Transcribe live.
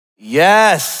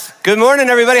Yes. Good morning,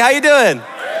 everybody. How you doing?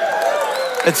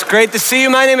 It's great to see you.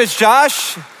 My name is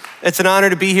Josh. It's an honor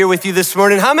to be here with you this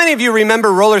morning. How many of you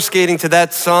remember roller skating to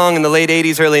that song in the late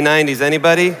 80s, early 90s?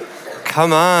 Anybody?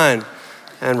 Come on.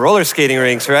 And roller skating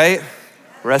rinks, right?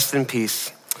 Rest in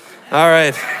peace. All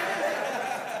right.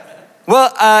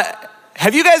 Well,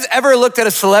 have you guys ever looked at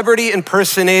a celebrity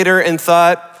impersonator and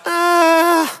thought,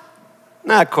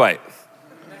 not quite?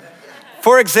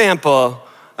 For example,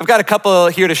 I've got a couple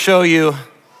here to show you.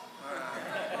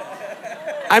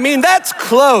 I mean, that's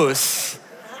close.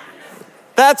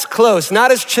 That's close.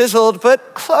 Not as chiseled,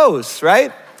 but close,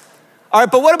 right? All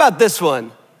right, but what about this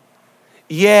one?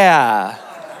 Yeah.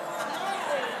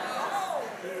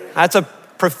 That's a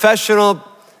professional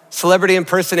celebrity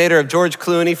impersonator of George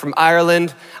Clooney from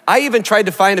Ireland. I even tried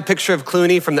to find a picture of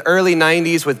Clooney from the early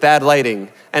 90s with bad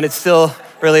lighting, and it still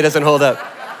really doesn't hold up.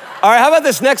 All right, how about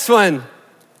this next one?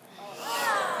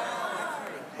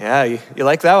 Yeah, you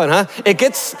like that one, huh? It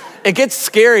gets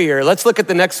scarier. Let's look at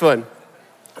the next one.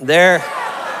 There.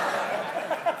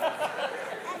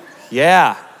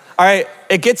 Yeah. All right,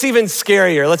 it gets even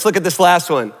scarier. Let's look at this last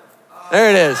one.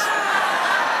 There it is.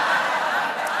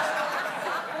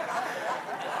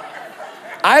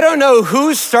 I don't know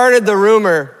who started the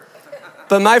rumor,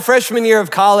 but my freshman year of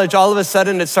college, all of a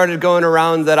sudden it started going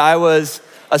around that I was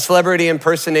a celebrity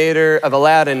impersonator of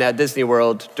Aladdin at Disney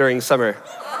World during summer.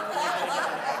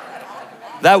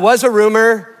 That was a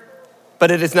rumor,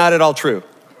 but it is not at all true.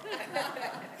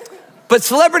 But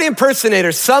celebrity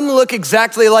impersonators, some look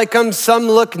exactly like them, some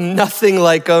look nothing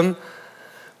like them.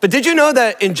 But did you know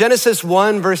that in Genesis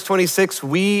 1, verse 26,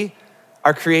 we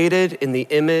are created in the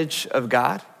image of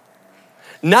God?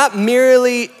 Not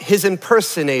merely his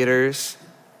impersonators,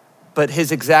 but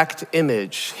his exact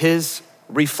image, his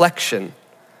reflection.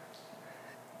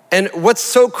 And what's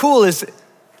so cool is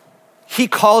he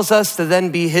calls us to then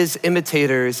be his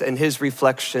imitators and his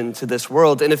reflection to this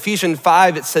world. In Ephesians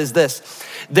 5, it says this,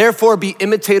 "Therefore be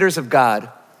imitators of God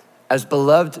as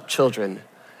beloved children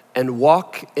and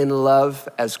walk in love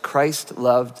as Christ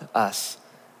loved us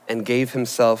and gave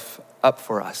himself up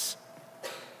for us."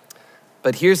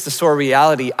 But here's the sore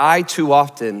reality. I too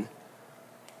often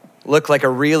look like a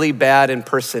really bad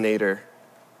impersonator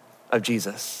of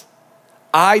Jesus.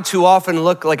 I too often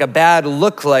look like a bad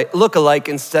look-alike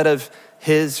instead of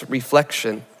his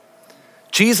reflection.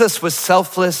 Jesus was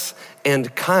selfless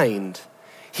and kind.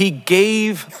 He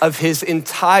gave of his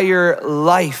entire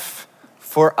life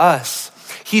for us.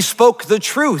 He spoke the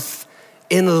truth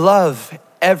in love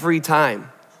every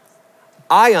time.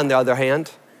 I, on the other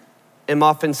hand, am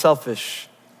often selfish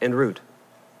and rude.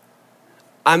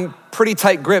 I'm pretty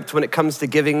tight-gripped when it comes to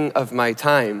giving of my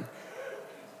time.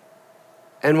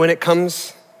 And when it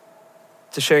comes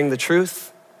to sharing the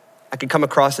truth, I can come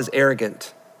across as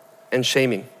arrogant and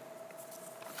shaming.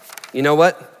 You know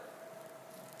what?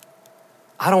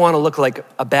 I don't want to look like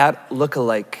a bad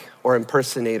look-alike or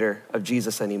impersonator of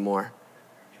Jesus anymore.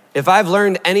 If I've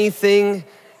learned anything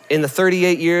in the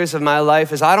 38 years of my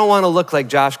life is I don't want to look like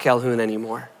Josh Calhoun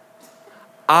anymore.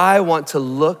 I want to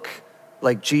look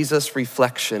like Jesus'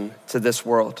 reflection to this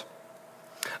world.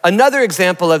 Another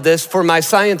example of this for my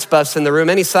science buffs in the room.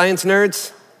 Any science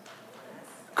nerds?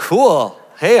 Cool.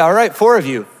 Hey, all right, 4 of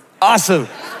you. Awesome.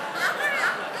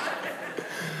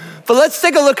 But let's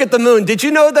take a look at the moon. Did you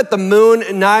know that the moon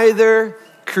neither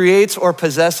creates or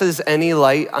possesses any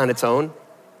light on its own?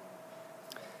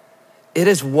 It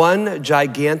is one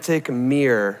gigantic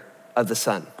mirror of the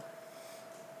sun.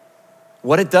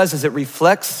 What it does is it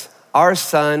reflects our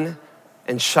sun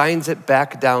and shines it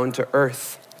back down to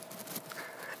earth.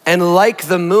 And like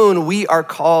the moon, we are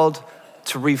called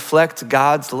to reflect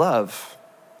God's love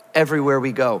everywhere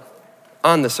we go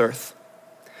on this earth.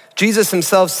 Jesus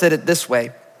himself said it this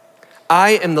way,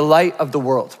 "I am the light of the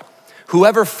world.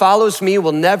 Whoever follows me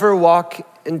will never walk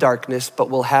in darkness, but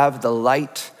will have the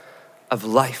light of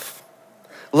life."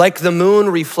 Like the moon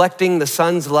reflecting the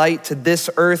sun's light to this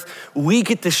earth, we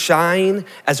get to shine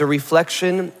as a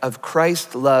reflection of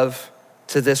Christ's love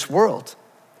to this world.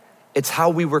 It's how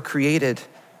we were created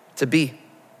to be.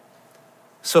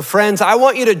 So friends, I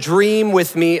want you to dream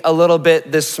with me a little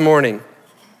bit this morning,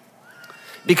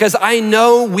 because I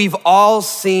know we've all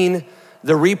seen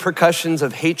the repercussions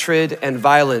of hatred and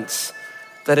violence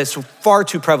that is far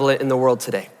too prevalent in the world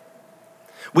today.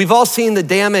 We've all seen the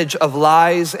damage of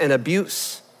lies and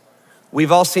abuse.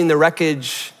 We've all seen the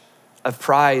wreckage of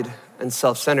pride and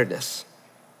self-centeredness,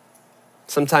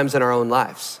 sometimes in our own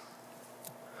lives.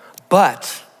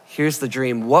 But here's the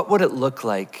dream. What would it look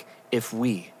like if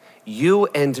we, you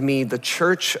and me, the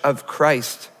church of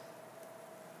Christ,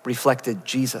 reflected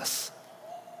Jesus?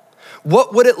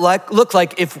 What would it look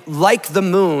like if, like the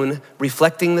moon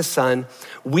reflecting the sun,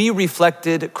 we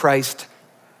reflected Christ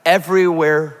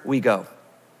everywhere we go?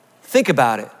 Think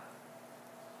about it.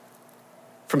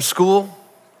 From school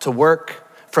to work,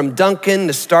 from Dunkin'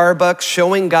 to Starbucks,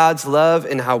 showing God's love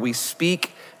in how we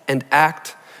speak and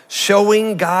act,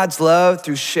 showing God's love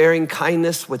through sharing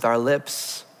kindness with our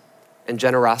lips and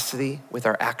generosity with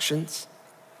our actions.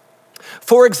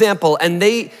 For example, and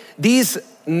these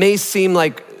may seem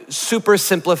like super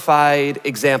simplified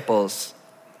examples,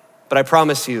 but I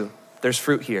promise you, there's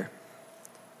fruit here.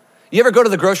 You ever go to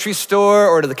the grocery store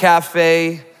or to the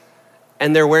cafe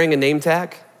and they're wearing a name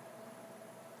tag?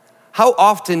 How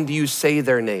often do you say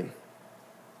their name?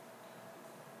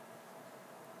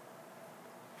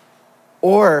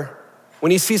 Or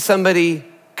when you see somebody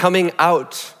coming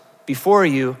out before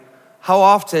you, how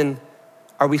often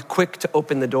are we quick to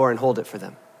open the door and hold it for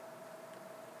them?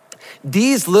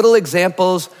 These little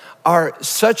examples are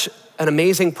such an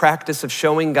amazing practice of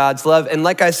showing God's love. And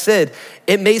like I said,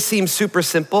 it may seem super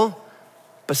simple,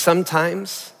 but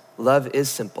sometimes love is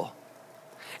simple.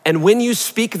 And when you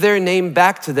speak their name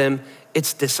back to them,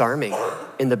 it's disarming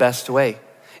in the best way.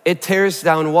 It tears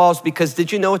down walls because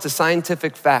did you know it's a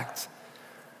scientific fact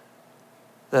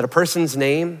that a person's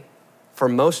name for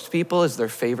most people is their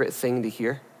favorite thing to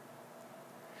hear?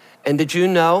 And did you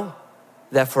know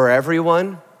that for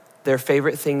everyone, their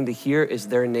favorite thing to hear is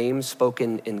their name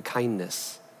spoken in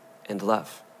kindness and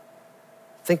love?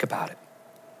 Think about it.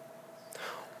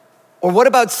 Or what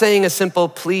about saying a simple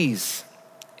please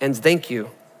and thank you?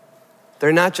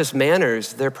 They're not just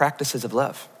manners, they're practices of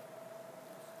love.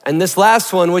 And this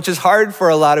last one, which is hard for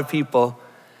a lot of people,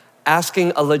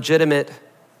 asking a legitimate,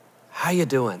 how you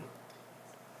doing?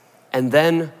 And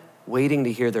then waiting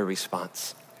to hear their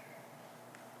response.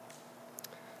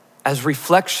 As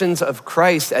reflections of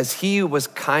Christ, as he was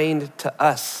kind to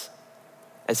us,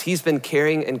 as he's been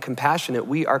caring and compassionate,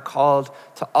 we are called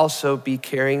to also be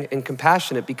caring and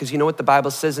compassionate, because you know what the Bible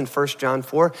says in 1 John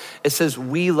 4? It says,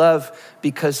 we love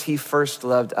because he first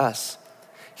loved us.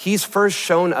 He's first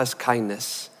shown us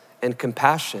kindness and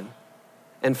compassion.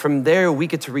 And from there, we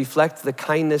get to reflect the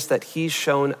kindness that he's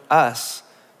shown us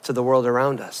to the world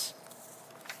around us.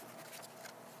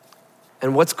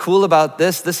 And what's cool about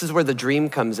this is where the dream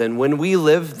comes in. When we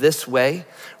live this way,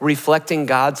 reflecting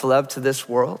God's love to this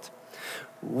world,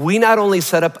 we not only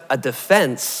set up a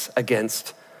defense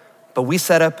against, but we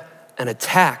set up an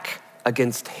attack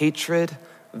against hatred,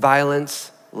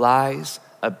 violence, lies,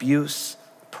 abuse,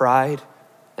 pride,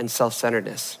 and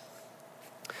self-centeredness.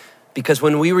 Because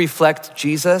when we reflect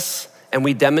Jesus and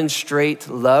we demonstrate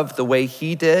love the way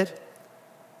he did,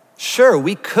 sure,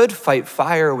 we could fight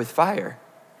fire with fire.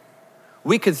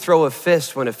 We could throw a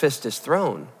fist when a fist is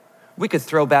thrown. We could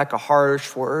throw back a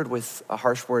harsh word with a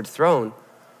harsh word thrown.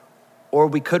 Or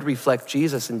we could reflect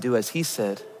Jesus and do as he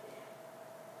said.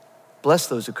 Bless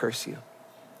those who curse you.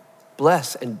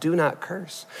 Bless and do not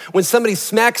curse. When somebody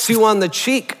smacks you on the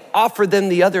cheek, offer them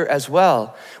the other as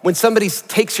well. When somebody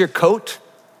takes your coat,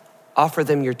 offer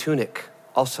them your tunic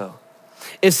also.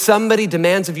 If somebody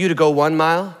demands of you to go 1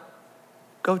 mile,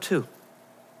 go 2.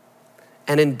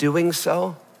 And in doing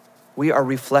so, we are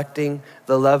reflecting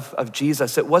the love of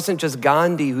Jesus. It wasn't just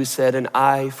Gandhi who said an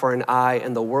eye for an eye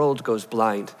and the world goes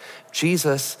blind.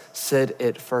 Jesus said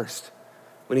it first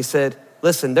when he said,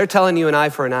 listen, they're telling you an eye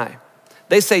for an eye.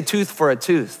 They say tooth for a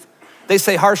tooth. They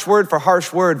say harsh word for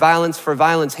harsh word, violence for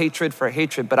violence, hatred for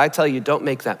hatred. But I tell you, don't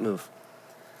make that move.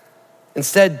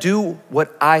 Instead, do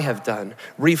what I have done.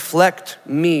 Reflect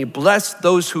me. Bless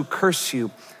those who curse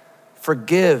you.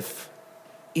 Forgive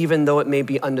even though it may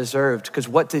be undeserved. Because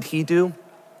what did he do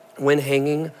when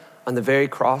hanging on the very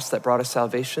cross that brought us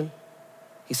salvation?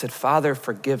 He said, Father,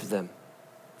 forgive them,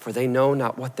 for they know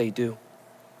not what they do.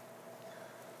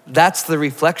 That's the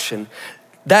reflection.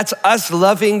 That's us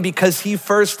loving because he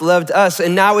first loved us.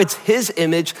 And now it's his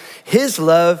image, his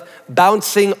love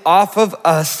bouncing off of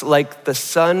us like the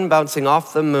sun bouncing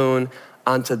off the moon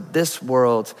onto this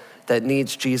world that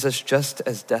needs Jesus just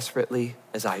as desperately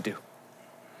as I do.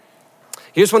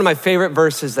 Here's one of my favorite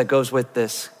verses that goes with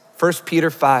this. 1 Peter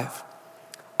 5.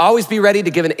 Always be ready to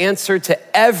give an answer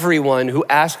to everyone who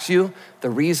asks you the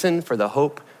reason for the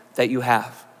hope that you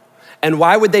have. And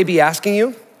why would they be asking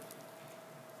you?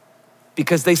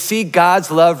 Because they see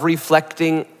God's love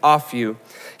reflecting off you.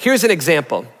 Here's an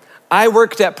example. I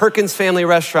worked at Perkins Family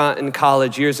Restaurant in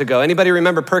college years ago. Anybody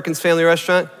remember Perkins Family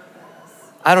Restaurant?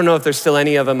 I don't know if there's still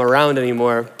any of them around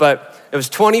anymore, but it was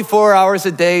 24 hours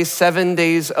a day, 7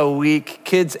 days a week.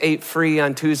 Kids ate free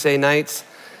on Tuesday nights.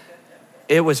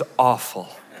 It was awful.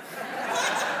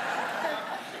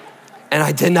 And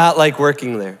I did not like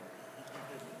working there.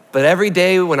 But every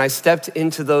day when I stepped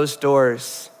into those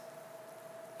doors,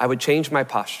 I would change my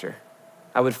posture.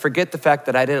 I would forget the fact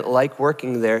that I didn't like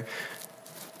working there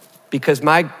because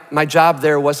my job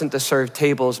there wasn't to serve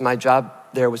tables. My job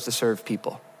there was to serve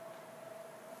people.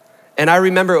 And I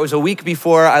remember it was a week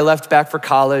before I left back for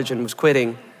college and was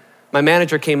quitting. My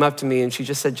manager came up to me and she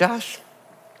just said, Josh,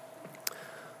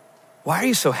 why are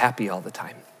you so happy all the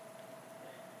time?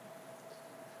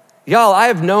 Y'all, I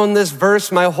have known this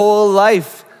verse my whole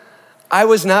life. I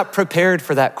was not prepared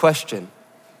for that question,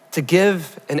 to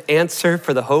give an answer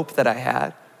for the hope that I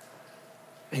had.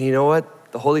 And you know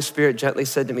what? The Holy Spirit gently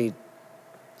said to me,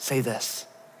 say this.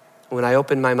 When I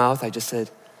opened my mouth, I just said,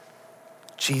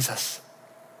 Jesus.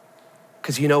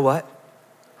 Because you know what?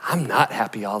 I'm not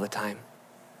happy all the time.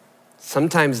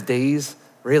 Sometimes days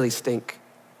really stink.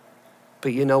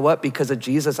 But you know what? Because of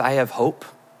Jesus, I have hope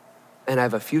and I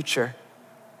have a future.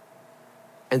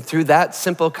 And through that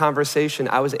simple conversation,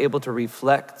 I was able to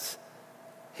reflect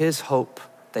his hope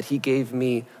that he gave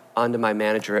me onto my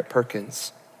manager at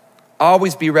Perkins.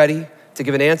 Always be ready to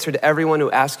give an answer to everyone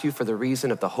who asks you for the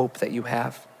reason of the hope that you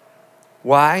have.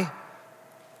 Why?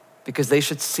 Because they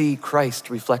should see Christ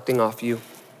reflecting off you.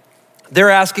 They're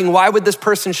asking, why would this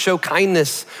person show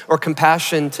kindness or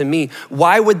compassion to me?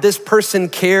 Why would this person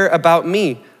care about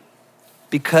me?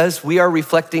 Because we are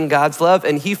reflecting God's love,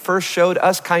 and he first showed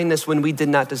us kindness when we did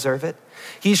not deserve it.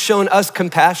 He's shown us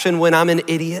compassion when I'm an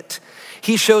idiot.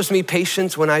 He shows me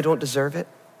patience when I don't deserve it.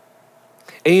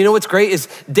 And you know what's great is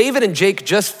David and Jake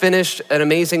just finished an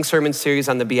amazing sermon series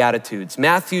on the Beatitudes,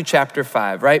 Matthew chapter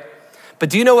 5, right? But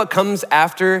do you know what comes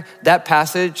after that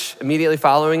passage, immediately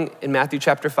following in Matthew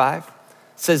chapter 5? It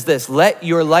says this, let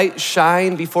your light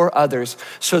shine before others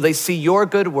so they see your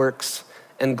good works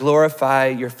and glorify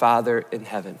your Father in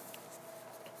heaven.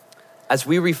 As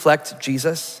we reflect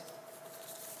Jesus,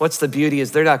 what's the beauty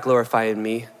is they're not glorifying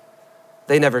me.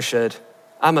 They never should.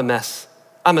 I'm a mess.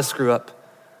 I'm a screw up.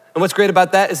 And what's great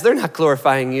about that is they're not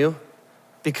glorifying you,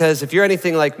 because if you're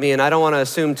anything like me, and I don't want to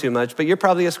assume too much, but you're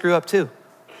probably a screw up too.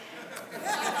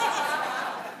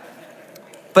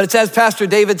 But it's as Pastor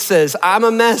David says, I'm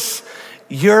a mess,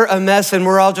 you're a mess, and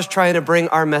we're all just trying to bring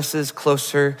our messes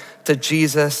closer to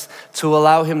Jesus, to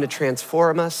allow him to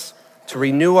transform us, to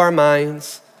renew our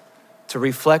minds, to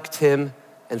reflect him,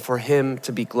 and for him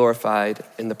to be glorified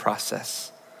in the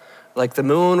process. Like the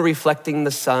moon reflecting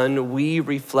the sun, we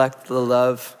reflect the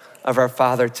love of our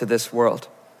Father to this world.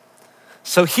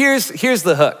 So here's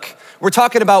the hook. We're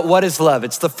talking about what is love.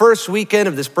 It's the first weekend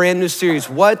of this brand new series,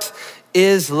 What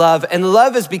is Love? And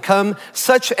love has become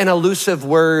such an elusive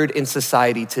word in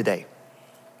society today.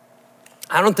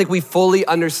 I don't think we fully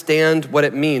understand what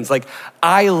it means. Like,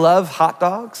 I love hot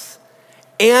dogs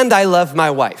and I love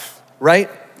my wife, right?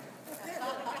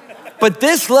 But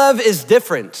this love is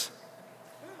different.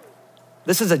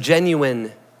 This is a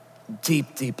genuine,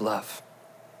 deep, deep love.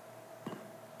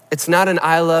 It's not an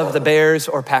I love the Bears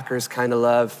or Packers kind of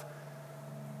love.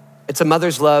 It's a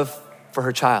mother's love for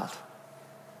her child.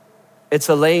 It's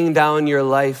a laying down your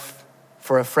life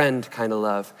for a friend kind of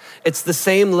love. It's the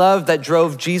same love that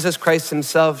drove Jesus Christ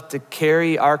himself to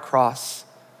carry our cross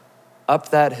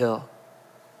up that hill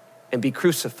and be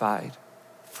crucified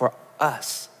for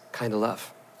us kind of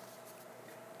love.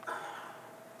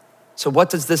 So what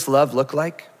does this love look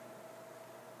like?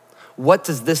 What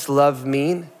does this love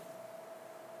mean?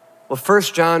 Well, 1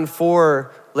 John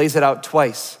 4 lays it out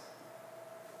twice.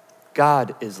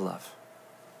 God is love.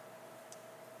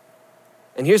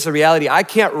 And here's the reality, I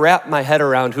can't wrap my head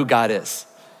around who God is.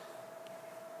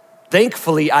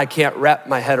 Thankfully, I can't wrap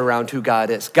my head around who God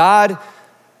is. God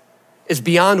is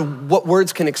beyond what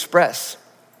words can express.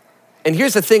 And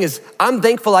here's the thing is, I'm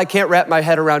thankful I can't wrap my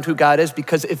head around who God is,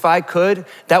 because if I could,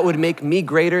 that would make me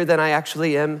greater than I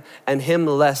actually am and him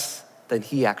less than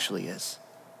he actually is.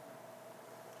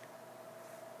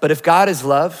 But if God is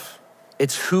love,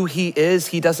 it's who he is.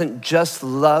 He doesn't just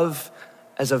love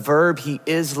as a verb, he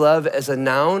is love as a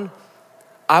noun.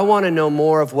 I want to know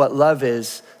more of what love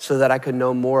is so that I can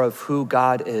know more of who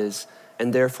God is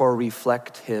and therefore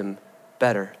reflect him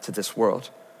better to this world.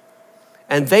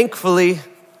 And thankfully,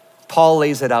 Paul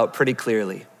lays it out pretty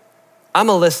clearly. I'm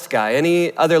a list guy.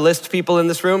 Any other list people in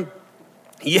this room?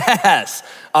 Yes.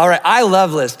 All right, I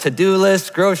love lists, to-do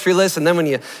lists, grocery lists, and then when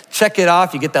you check it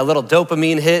off, you get that little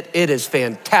dopamine hit. It is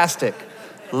fantastic.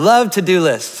 Love to-do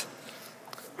lists.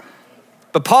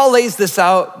 But Paul lays this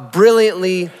out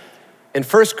brilliantly in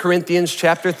 1 Corinthians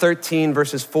chapter 13,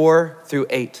 verses 4 through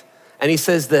 8. And he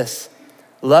says this,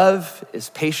 love is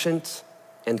patient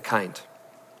and kind.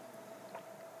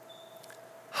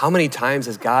 How many times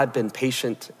has God been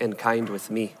patient and kind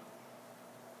with me?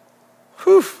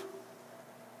 Whew.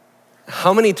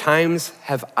 How many times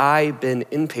have I been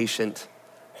impatient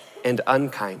and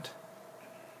unkind?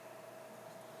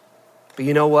 But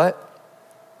you know what?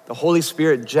 The Holy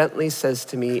Spirit gently says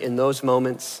to me in those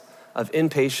moments of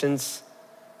impatience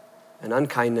and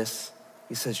unkindness,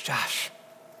 he says, Josh,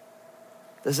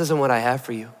 this isn't what I have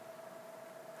for you.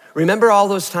 Remember all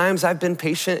those times I've been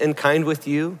patient and kind with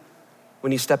you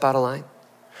when you step out of line?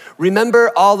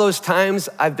 Remember all those times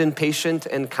I've been patient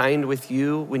and kind with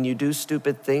you when you do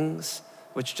stupid things,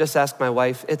 which just ask my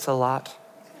wife, it's a lot.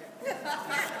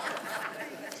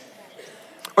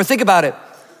 Or think about it,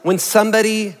 when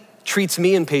somebody treats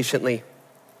me impatiently,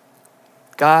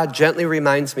 God gently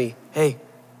reminds me, hey,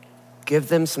 give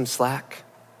them some slack.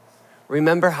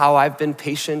 Remember how I've been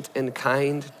patient and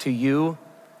kind to you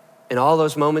in all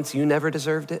those moments you never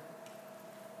deserved it?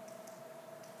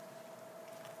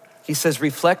 He says,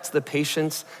 reflect the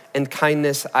patience and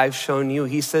kindness I've shown you.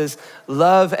 He says,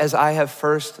 love as I have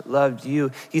first loved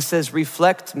you. He says,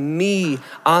 reflect me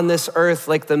on this earth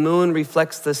like the moon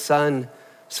reflects the sun,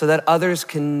 so that others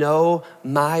can know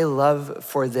my love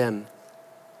for them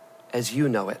as you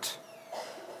know it.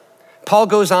 Paul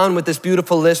goes on with this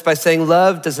beautiful list by saying,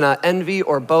 love does not envy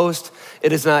or boast.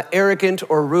 It is not arrogant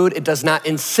or rude. It does not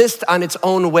insist on its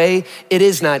own way. It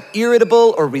is not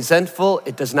irritable or resentful.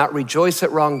 It does not rejoice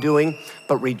at wrongdoing,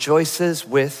 but rejoices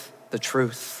with the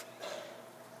truth.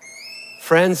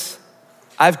 Friends,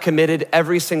 I've committed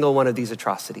every single one of these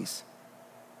atrocities.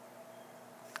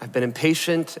 I've been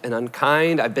impatient and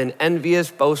unkind. I've been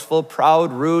envious, boastful,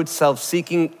 proud, rude,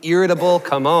 self-seeking, irritable.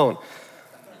 Come on.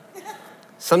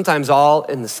 Sometimes all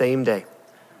in the same day.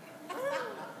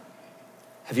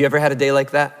 Have you ever had a day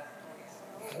like that?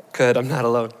 Good, I'm not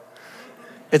alone.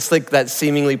 It's like that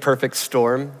seemingly perfect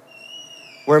storm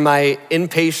where my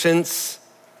impatience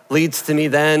leads to me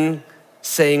then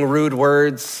saying rude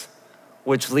words,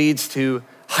 which leads to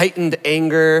heightened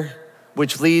anger,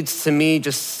 which leads to me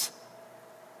just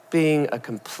being a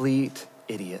complete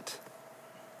idiot.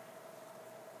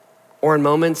 Or in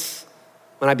moments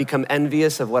when I become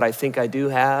envious of what I think I do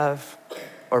have,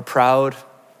 or proud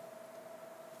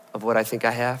of what I think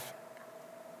I have.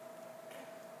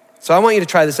 So I want you to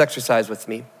try this exercise with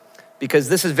me, because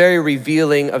this is very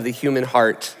revealing of the human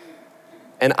heart,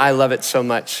 and I love it so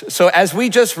much. So as we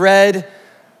just read,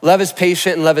 love is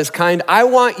patient and love is kind, I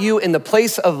want you in the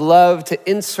place of love to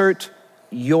insert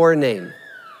your name.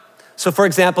 So for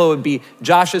example, it would be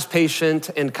Josh is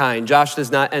patient and kind. Josh does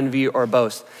not envy or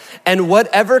boast. And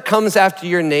whatever comes after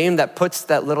your name that puts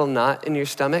that little knot in your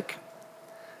stomach,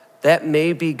 that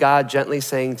may be God gently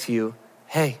saying to you,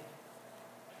 hey,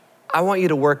 I want you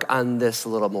to work on this a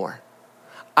little more.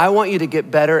 I want you to get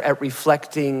better at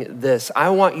reflecting this. I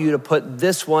want you to put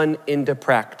this one into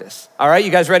practice. All right,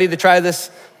 you guys ready to try this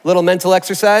little mental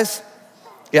exercise?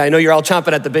 Yeah, I know you're all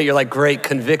chomping at the bit. You're like, great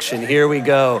conviction, here we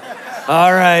go.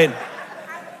 All right,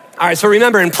 so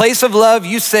remember, in place of love,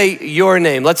 you say your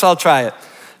name. Let's all try it.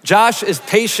 Josh is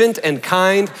patient and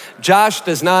kind. Josh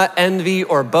does not envy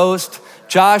or boast.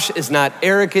 Josh is not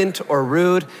arrogant or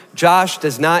rude. Josh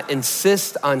does not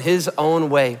insist on his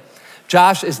own way.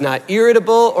 Josh is not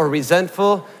irritable or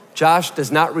resentful. Josh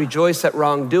does not rejoice at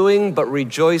wrongdoing, but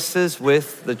rejoices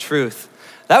with the truth.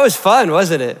 That was fun,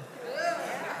 wasn't it?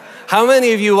 How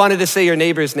many of you wanted to say your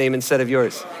neighbor's name instead of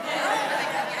yours?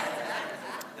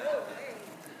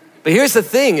 But here's the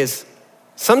thing is,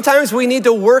 sometimes we need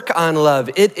to work on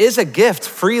love. It is a gift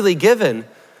freely given,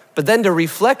 but then to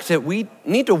reflect it, we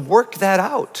need to work that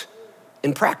out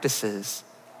in practices,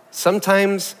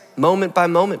 sometimes moment by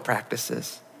moment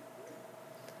practices.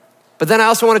 But then I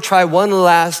also want to try one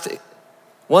last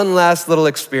little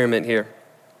experiment here.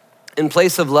 In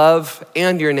place of love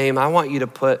and your name, I want you to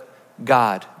put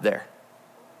God there.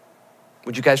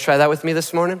 Would you guys try that with me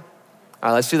this morning? All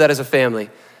right, let's do that as a family.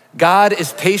 God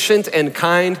is patient and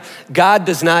kind. God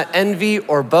does not envy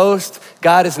or boast.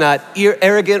 God is not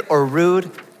arrogant or rude.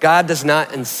 God does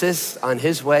not insist on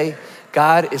his way.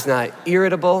 God is not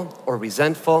irritable or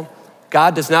resentful.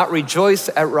 God does not rejoice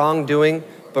at wrongdoing,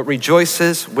 but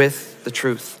rejoices with the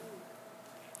truth.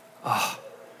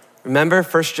 Remember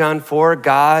 1 John 4,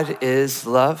 God is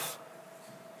love.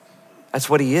 That's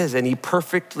what he is, and he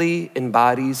perfectly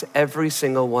embodies every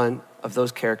single one of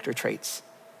those character traits.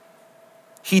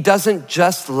 He doesn't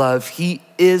just love, he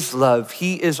is love.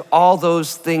 He is all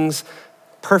those things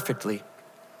perfectly.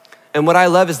 And what I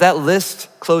love is that list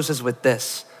closes with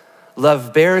this.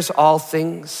 Love bears all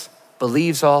things,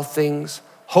 believes all things,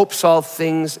 hopes all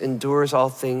things, endures all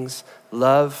things.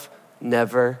 Love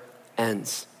never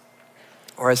ends.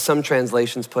 Or as some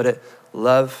translations put it,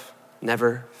 love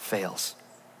never fails.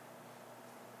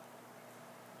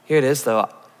 Here it is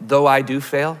though I do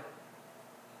fail,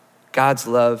 God's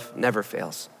love never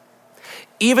fails.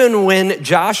 Even when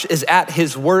Josh is at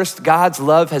his worst, God's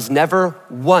love has never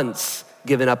once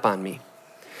given up on me.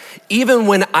 Even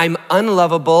when I'm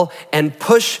unlovable and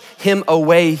push him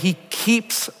away, he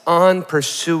keeps on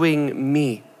pursuing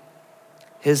me.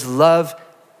 His love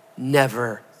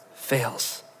never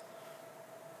fails.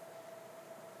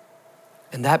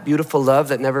 And that beautiful love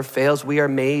that never fails, we are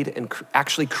made and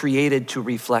actually created to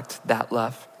reflect that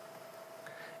love.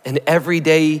 And every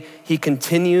day he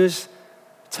continues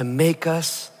to make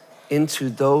us into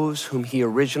those whom he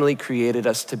originally created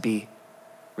us to be,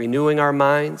 renewing our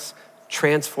minds,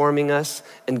 transforming us,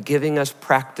 and giving us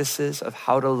practices of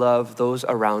how to love those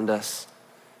around us,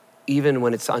 even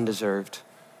when it's undeserved.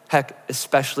 Heck,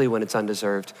 especially when it's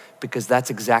undeserved, because that's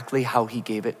exactly how he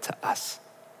gave it to us.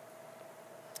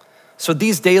 So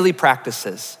these daily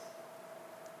practices,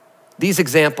 these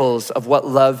examples of what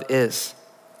love is,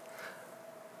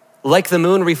 like the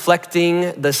moon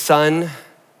reflecting the sun,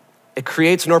 it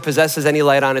creates nor possesses any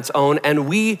light on its own, and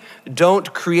we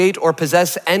don't create or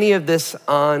possess any of this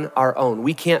on our own.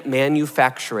 We can't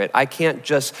manufacture it. I can't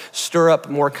just stir up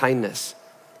more kindness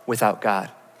without God.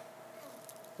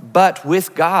 But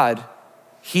with God,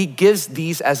 he gives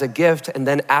these as a gift and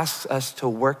then asks us to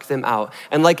work them out.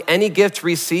 And like any gift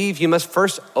received, you must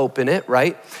first open it,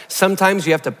 right? Sometimes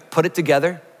you have to put it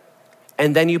together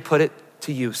and then you put it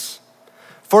to use.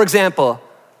 For example,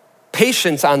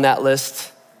 patience on that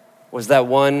list was that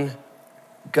one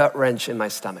gut wrench in my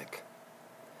stomach.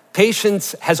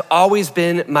 Patience has always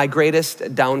been my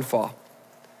greatest downfall.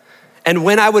 And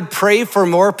when I would pray for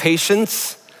more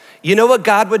patience, you know what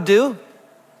God would do?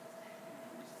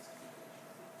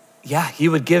 Yeah, he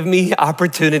would give me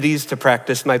opportunities to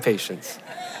practice my patience.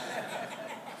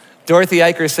 Dorothy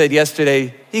Eicher said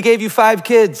yesterday, he gave you 5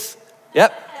 kids.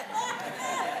 Yep.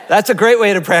 That's a great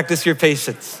way to practice your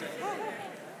patience.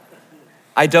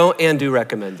 I don't and do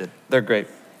recommend it. They're great.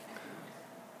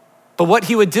 But what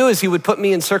he would do is he would put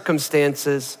me in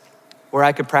circumstances where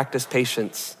I could practice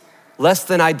patience. Less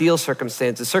than ideal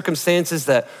circumstances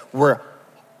that were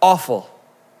awful.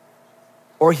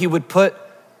 Or he would put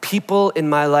people in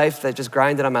my life that just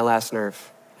grinded on my last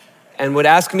nerve and would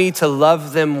ask me to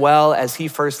love them well as he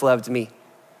first loved me.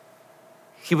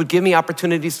 He would give me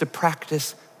opportunities to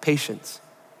practice patience.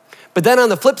 But then on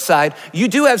the flip side, you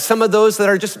do have some of those that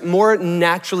are just more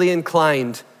naturally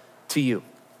inclined to you.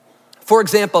 For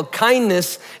example,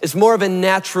 kindness is more of a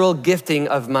natural gifting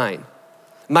of mine.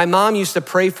 My mom used to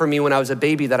pray for me when I was a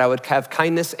baby that I would have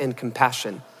kindness and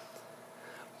compassion.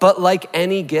 But like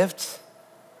any gift,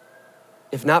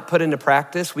 if not put into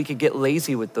practice, we could get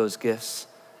lazy with those gifts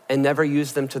and never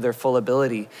use them to their full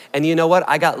ability. And you know what?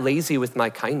 I got lazy with my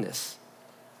kindness.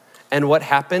 And what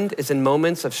happened is in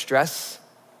moments of stress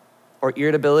or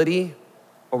irritability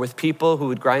or with people who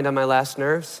would grind on my last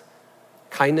nerves,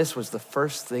 kindness was the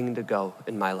first thing to go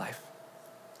in my life.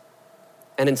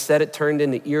 And instead it turned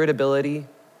into irritability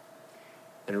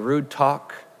and rude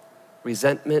talk,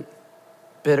 resentment,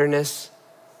 bitterness,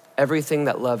 everything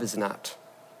that love is not.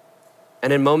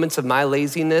 And in moments of my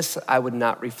laziness, I would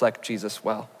not reflect Jesus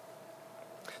well.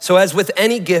 So as with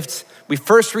any gift, we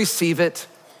first receive it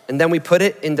and then we put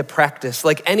it into practice.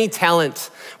 Like any talent,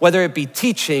 whether it be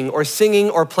teaching or singing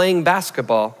or playing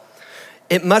basketball,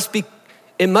 it must be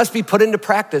put into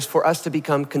practice for us to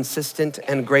become consistent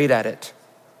and great at it.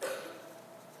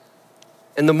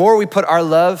 And the more we put our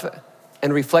love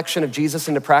and reflection of Jesus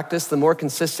into practice, the more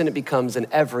consistent it becomes in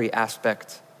every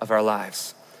aspect of our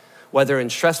lives. Whether in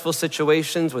stressful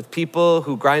situations with people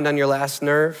who grind on your last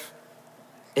nerve,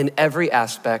 in every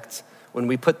aspect, when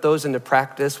we put those into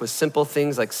practice with simple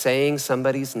things like saying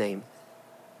somebody's name,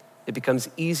 it becomes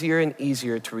easier and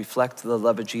easier to reflect the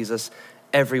love of Jesus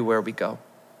everywhere we go.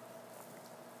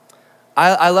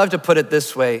 I love to put it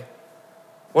this way.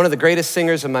 One of the greatest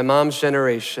singers of my mom's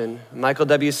generation, Michael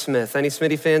W. Smith. Any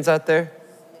Smitty fans out there?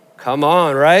 Come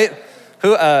on, right?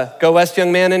 Who? Go West,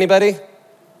 Young Man, anybody?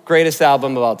 Greatest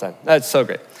album of all time. That's so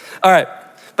great. All right,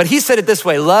 but he said it this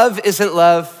way: love isn't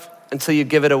love until you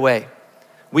give it away.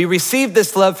 We receive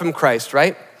this love from Christ,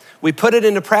 right? We put it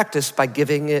into practice by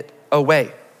giving it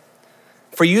away.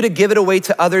 For you to give it away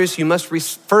to others, you must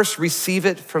first receive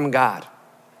it from God,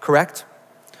 correct?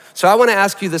 So I wanna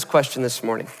ask you this question this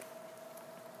morning.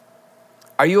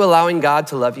 Are you allowing God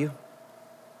to love you?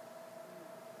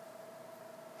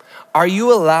 Are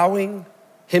you allowing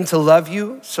him to love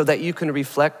you so that you can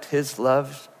reflect his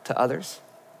love to others?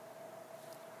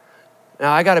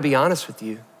 Now, I gotta be honest with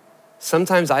you.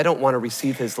 Sometimes I don't wanna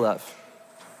receive his love.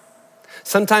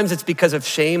 Sometimes it's because of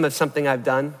shame of something I've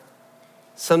done.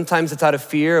 Sometimes it's out of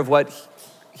fear of what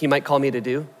he might call me to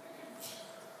do.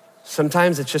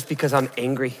 Sometimes it's just because I'm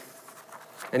angry.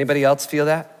 Anybody else feel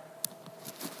that?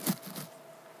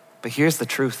 But here's the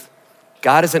truth.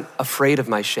 God isn't afraid of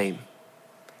my shame.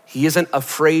 He isn't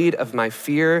afraid of my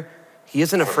fear. He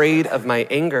isn't afraid of my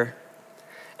anger.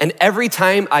 And every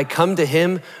time I come to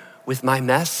him with my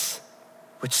mess,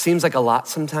 which seems like a lot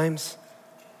sometimes,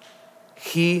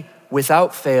 he,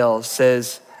 without fail,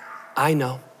 says, I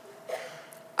know.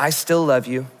 I still love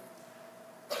you.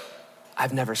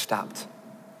 I've never stopped.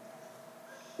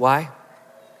 Why?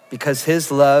 Because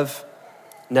his love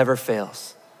never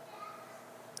fails.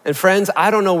 And friends,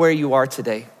 I don't know where you are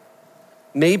today.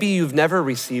 Maybe you've never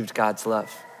received God's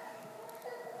love.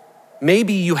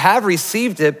 Maybe you have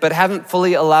received it, but haven't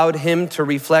fully allowed him to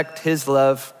reflect his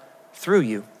love through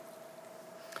you.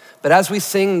 But as we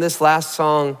sing this last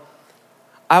song,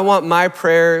 I want my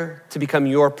prayer to become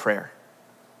your prayer.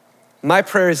 My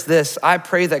prayer is this: I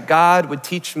pray that God would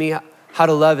teach me how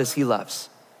to love as he loves.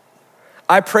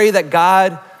 I pray that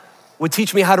God would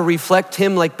teach me how to reflect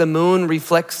him like the moon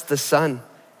reflects the sun.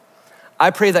 I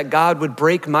pray that God would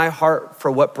break my heart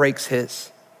for what breaks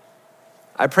his.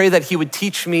 I pray that he would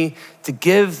teach me to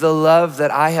give the love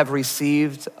that I have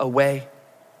received away.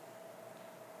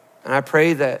 And I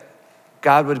pray that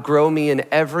God would grow me in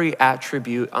every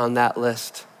attribute on that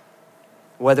list,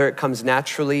 whether it comes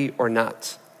naturally or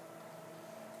not.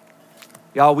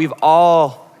 Y'all, we've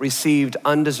all received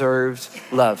undeserved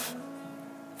love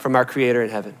from our Creator in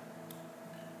heaven.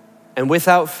 And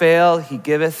without fail, he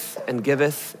giveth and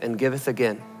giveth and giveth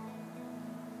again.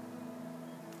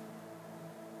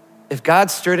 If God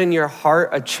stirred in your heart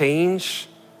a change,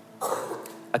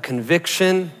 a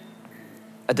conviction,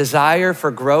 a desire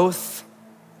for growth,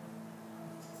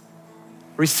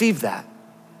 receive that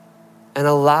and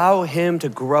allow him to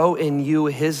grow in you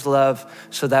his love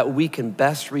so that we can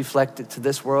best reflect it to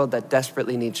this world that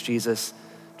desperately needs Jesus,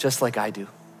 just like I do.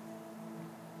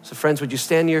 So friends, would you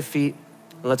stand to your feet?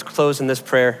 And let's close in this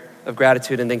prayer of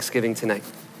gratitude and thanksgiving tonight.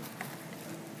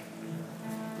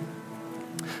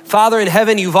 Father in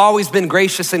heaven, you've always been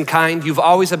gracious and kind. You've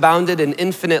always abounded in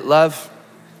infinite love.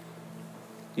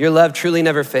 Your love truly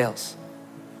never fails.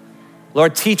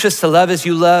 Lord, teach us to love as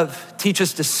you love. Teach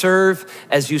us to serve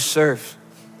as you serve.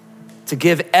 To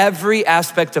give every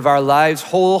aspect of our lives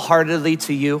wholeheartedly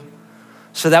to you,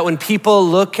 so that when people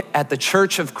look at the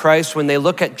Church of Christ, when they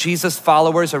look at Jesus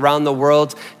followers around the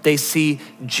world, they see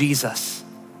Jesus.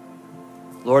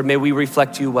 Lord, may we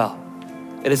reflect you well.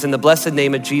 It is in the blessed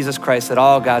name of Jesus Christ that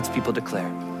all God's people declare,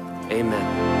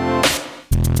 amen.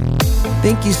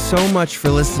 Thank you so much for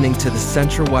listening to the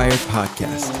Central Wired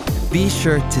podcast. Be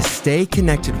sure to stay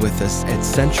connected with us at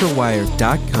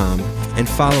centralwired.com and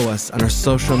follow us on our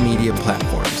social media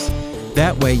platforms.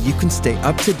 That way you can stay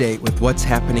up to date with what's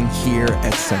happening here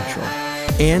at Central.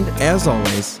 And as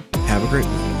always, have a great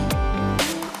week.